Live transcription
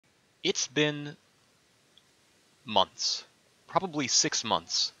It's been months, probably 6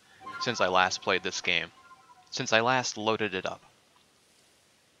 months, since I last played this game, since I last loaded it up.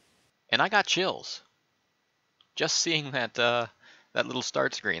 And I got chills, just seeing that little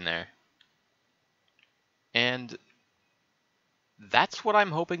start screen there. And that's what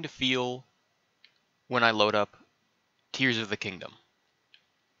I'm hoping to feel when I load up Tears of the Kingdom.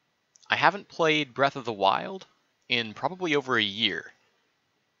 I haven't played Breath of the Wild in probably over a year,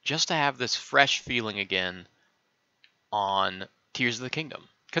 just to have this fresh feeling again on Tears of the Kingdom,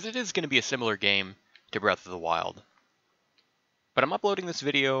 because it is going to be a similar game to Breath of the Wild. But I'm uploading this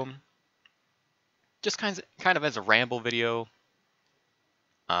video just kind of as a ramble video,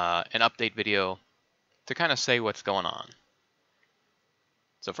 an update video, to kind of say what's going on.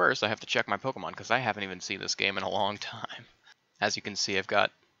 So first, I have to check my Pokemon, because I haven't even seen this game in a long time. As you can see, I've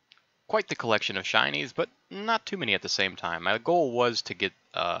got quite the collection of shinies, but not too many at the same time. My goal was to get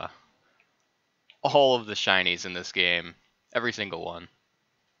all of the shinies in this game, every single one.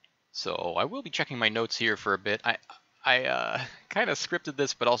 So I will be checking my notes here for a bit. I kind of scripted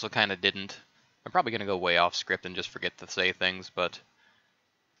this, but also kind of didn't. I'm probably going to go way off script and just forget to say things, but...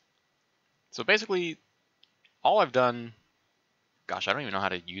 So basically, all I've done... Gosh, I don't even know how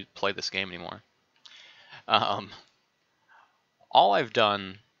to play this game anymore. All I've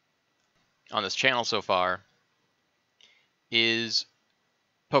done on this channel so far is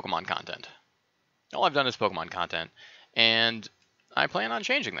Pokemon content. All I've done is Pokemon content, and I plan on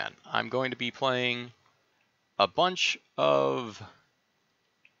changing that. I'm going to be playing a bunch of...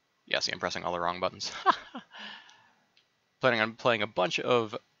 Yeah, see, I'm pressing all the wrong buttons. Planning on playing a bunch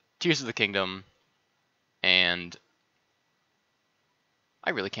of Tears of the Kingdom, and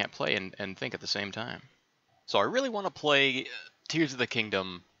I really can't play and think at the same time. So I really want to play Tears of the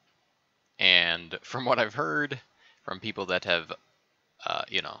Kingdom, and from what I've heard from people that have,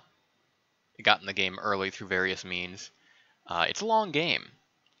 gotten the game early through various means, it's a long game,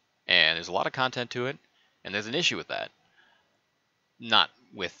 and there's a lot of content to it, and there's an issue with that. Not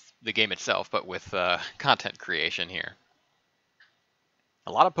with the game itself, but with content creation here.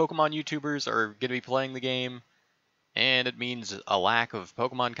 A lot of Pokemon YouTubers are going to be playing the game, and it means a lack of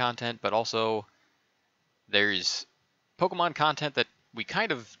Pokemon content, but also there's Pokemon content that we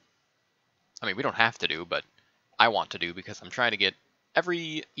kind of... I mean, we don't have to do, but I want to do because I'm trying to get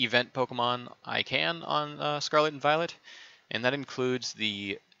every event Pokemon I can on Scarlet and Violet, and that includes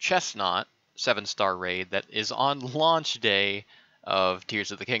the Chestnut 7-star raid that is on launch day of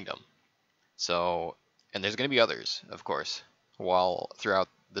Tears of the Kingdom. So, and there's going to be others, of course. While throughout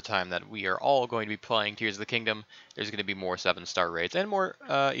the time that we are all going to be playing Tears of the Kingdom, there's going to be more 7-star raids and more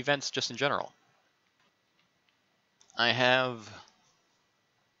events just in general. I have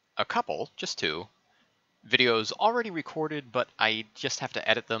a couple, just 2, videos already recorded, but I just have to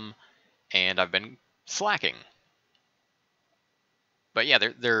edit them, and I've been slacking. But yeah,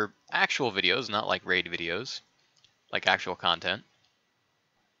 they're actual videos, not like raid videos, like actual content.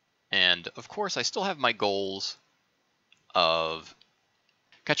 And of course, I still have my goals of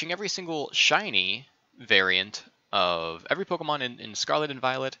catching every single shiny variant of every Pokemon in Scarlet and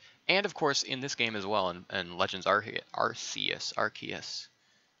Violet, and of course in this game as well, in Legends Arceus,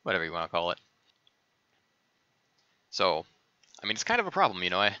 whatever you want to call it. So, I mean, it's kind of a problem, you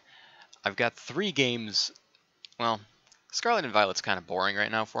know. I've got 3 games. Well, Scarlet and Violet's kind of boring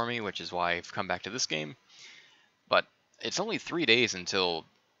right now for me, which is why I've come back to this game. But it's only 3 days until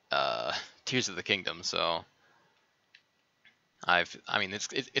Tears of the Kingdom, so I mean,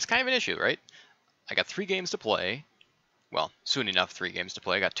 it's kind of an issue, right? I got 3 games to play. Well, soon enough 3 games to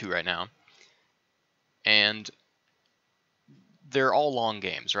play. I got 2 right now. And they're all long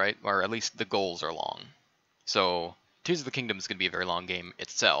games, right? Or at least the goals are long. So Tears of the Kingdom is going to be a very long game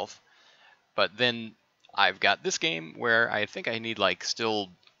itself. But then I've got this game where I think I need like still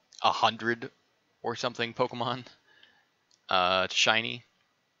 100 or something Pokemon shiny.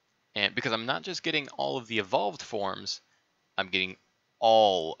 And because I'm not just getting all of the evolved forms, I'm getting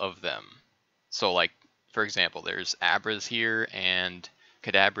all of them. So like, for example, there's Abras here and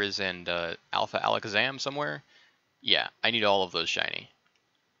Kadabras and Alpha Alakazam somewhere. Yeah, I need all of those shiny.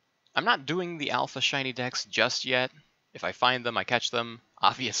 I'm not doing the Alpha shiny decks just yet. If I find them, I catch them,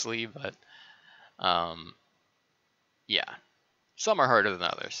 obviously, but yeah. Some are harder than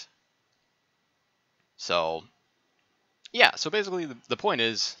others. So, yeah, so basically the point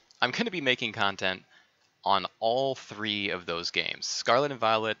is, I'm going to be making content on all 3 of those games. Scarlet and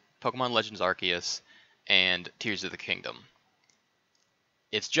Violet, Pokemon Legends Arceus, and Tears of the Kingdom.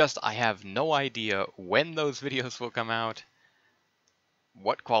 It's just I have no idea when those videos will come out,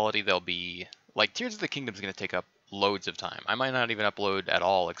 what quality they'll be. Like, Tears of the Kingdom is going to take up loads of time. I might not even upload at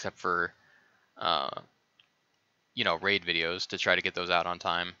all except for, you know, raid videos to try to get those out on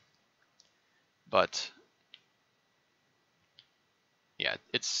time. But yeah,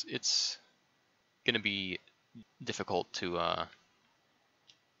 it's gonna be difficult to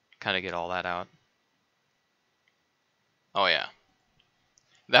kind of get all that out. Oh yeah,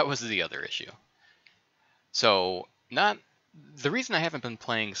 that was the other issue. So the reason I haven't been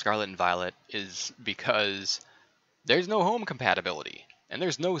playing Scarlet and Violet is because there's no home compatibility, and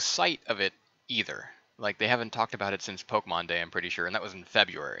there's no sight of it either. Like, they haven't talked about it since Pokemon Day, I'm pretty sure, and that was in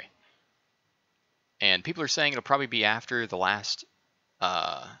February. And people are saying it'll probably be after the last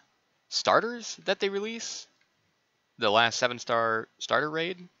starters that they release, the last 7-star starter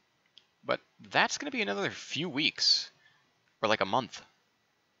raid, but that's going to be another few weeks, or like a month.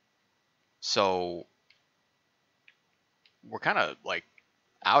 So we're kind of like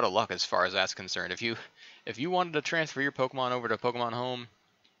out of luck as far as that's concerned. If you wanted to transfer your Pokemon over to Pokemon Home,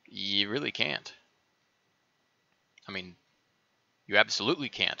 you really can't. I mean, you absolutely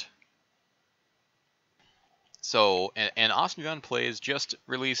can't. So, and Austin John Plays just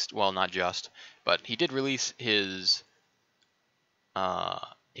released, well, not just, but he did release his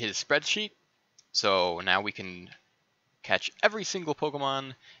spreadsheet. So now we can catch every single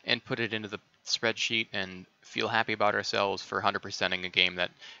Pokemon and put it into the spreadsheet and feel happy about ourselves for 100%ing a game that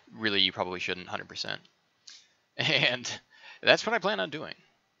really you probably shouldn't 100%. And that's what I plan on doing.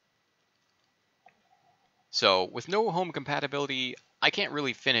 So with no home compatibility, I can't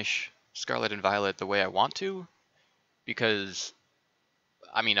really finish Scarlet and Violet the way I want to, because,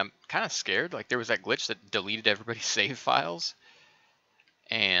 I mean, I'm kind of scared. Like, there was that glitch that deleted everybody's save files,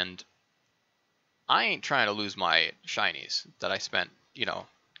 and I ain't trying to lose my shinies that I spent, you know,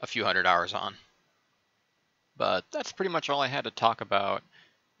 a few hundred hours on. But that's pretty much all I had to talk about,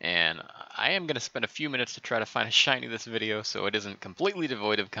 and I am going to spend a few minutes to try to find a shiny this video so it isn't completely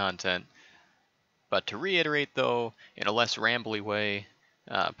devoid of content. But to reiterate, though, in a less rambly way,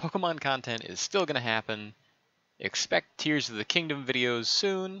 Pokemon content is still going to happen. Expect Tears of the Kingdom videos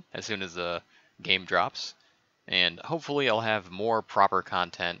soon as the game drops. And hopefully I'll have more proper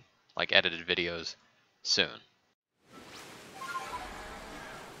content, like edited videos, soon.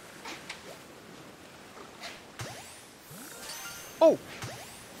 Oh!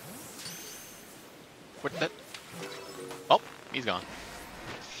 What that? Oh, he's gone.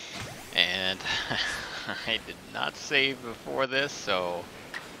 And I did not save before this, so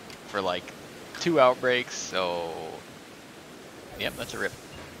for like 2 outbreaks, so yep, that's a rip.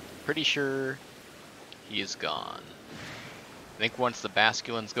 Pretty sure he is gone. I think once the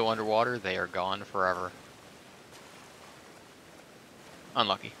Basculins go underwater, they are gone forever.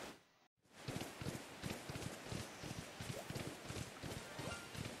 Unlucky.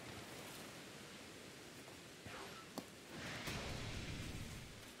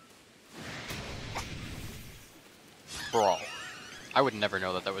 Brawl. I would never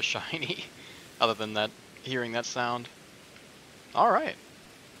know that that was shiny, other than that, hearing that sound. Alright.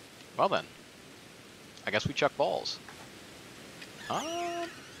 Well then. I guess we chuck balls.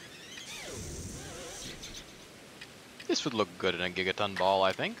 This would look good in a Gigaton ball,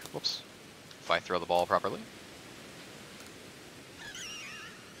 I think. Whoops. If I throw the ball properly.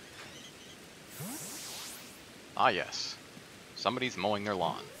 Ah yes. Somebody's mowing their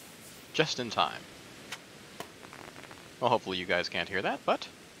lawn. Just in time. Well, hopefully you guys can't hear that, but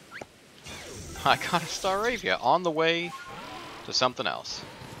I got a Staravia on the way to something else.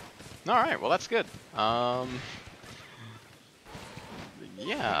 Alright, well that's good.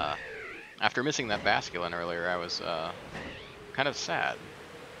 Yeah. After missing that Basculin earlier, I was kind of sad.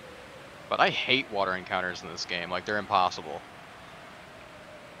 But I hate water encounters in this game, like they're impossible.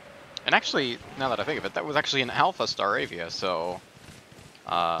 And actually, now that I think of it, that was actually an Alpha Staravia, so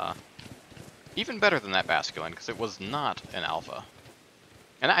even better than that Basculin, because it was not an Alpha.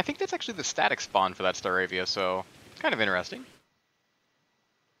 And I think that's actually the static spawn for that Staravia, so kind of interesting.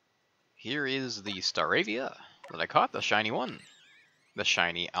 Here is the Staravia that I caught, the shiny one. The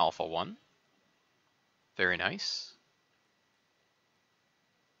shiny Alpha one. Very nice.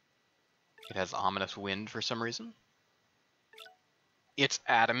 It has ominous wind for some reason. It's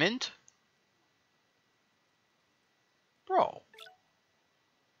adamant. Bro.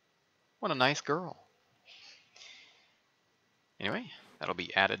 What a nice girl. Anyway, that'll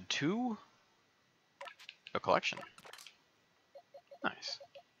be added to the collection. Nice.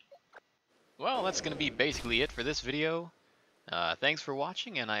 Well, that's going to be basically it for this video. Thanks for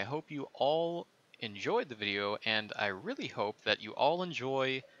watching, and I hope you all enjoyed the video, and I really hope that you all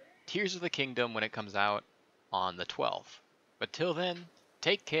enjoy Tears of the Kingdom when it comes out on the 12th. But till then,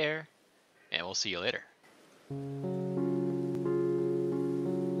 take care, and we'll see you later.